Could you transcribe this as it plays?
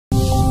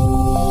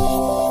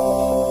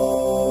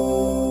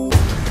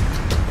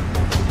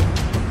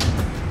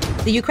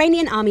The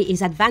Ukrainian army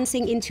is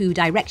advancing in two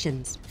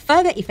directions.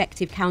 Further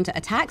effective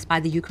counterattacks by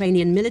the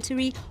Ukrainian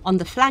military on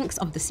the flanks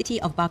of the city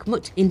of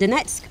Bakhmut in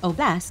Donetsk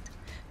Oblast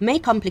may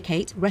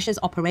complicate Russia's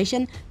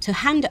operation to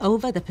hand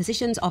over the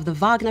positions of the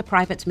Wagner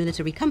private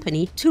military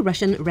company to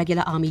Russian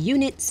regular army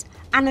units,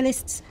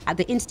 analysts at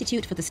the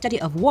Institute for the Study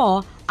of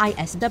War,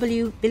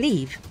 ISW,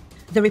 believe.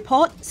 The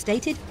report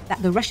stated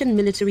that the Russian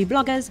military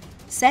bloggers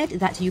said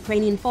that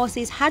Ukrainian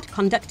forces had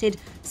conducted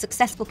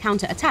successful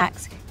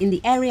counterattacks in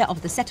the area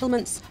of the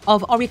settlements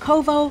of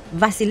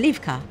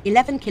Orikovo-Vasilivka,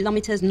 11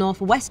 kilometers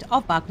northwest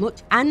of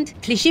Bakhmut, and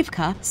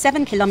Klishivka,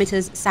 7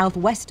 kilometers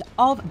southwest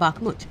of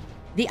Bakhmut.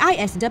 The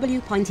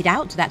ISW pointed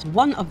out that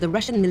one of the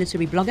Russian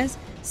military bloggers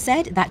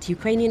said that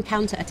Ukrainian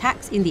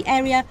counterattacks in the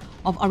area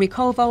of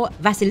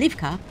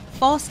Orikovo-Vasilivka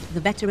forced the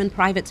veteran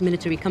private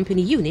military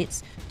company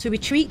units to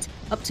retreat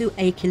up to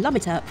a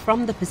kilometer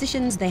from the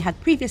positions they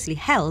had previously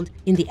held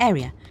in the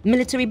area.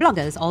 Military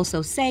bloggers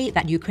also say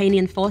that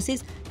Ukrainian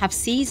forces have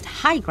seized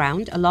high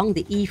ground along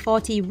the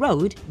E40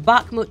 road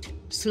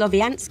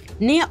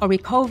Bakhmut-Sloviansk near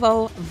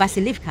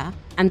Orikovo-Vasilivka,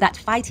 and that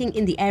fighting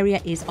in the area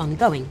is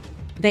ongoing.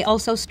 They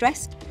also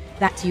stressed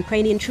that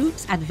Ukrainian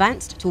troops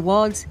advanced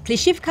towards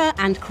Klishivka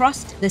and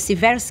crossed the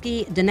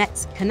Siversky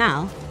Donetsk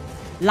Canal,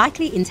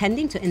 likely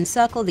intending to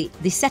encircle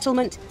the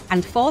settlement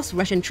and force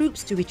Russian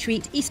troops to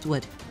retreat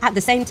eastward. At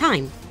the same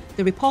time,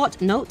 the report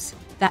notes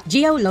that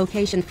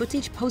geolocation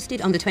footage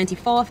posted on the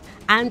 24th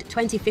and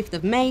 25th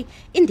of May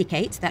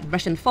indicates that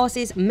Russian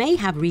forces may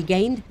have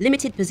regained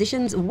limited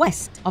positions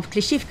west of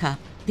Klishivka.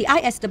 The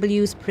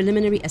ISW's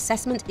preliminary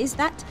assessment is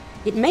that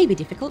it may be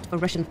difficult for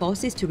Russian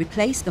forces to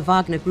replace the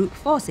Wagner Group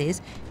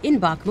forces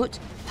in Bakhmut,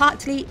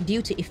 partly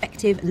due to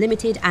effective,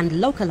 limited and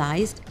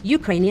localized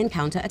Ukrainian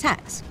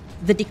counterattacks.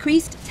 The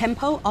decreased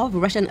tempo of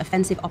Russian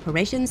offensive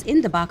operations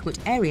in the Bakhmut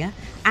area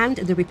and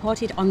the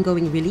reported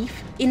ongoing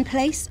relief in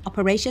place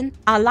operation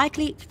are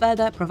likely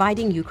further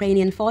providing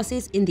Ukrainian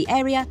forces in the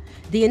area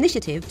the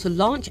initiative to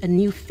launch a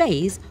new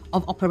phase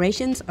of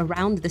operations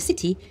around the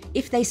city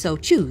if they so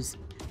choose,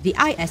 the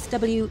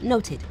ISW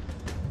noted.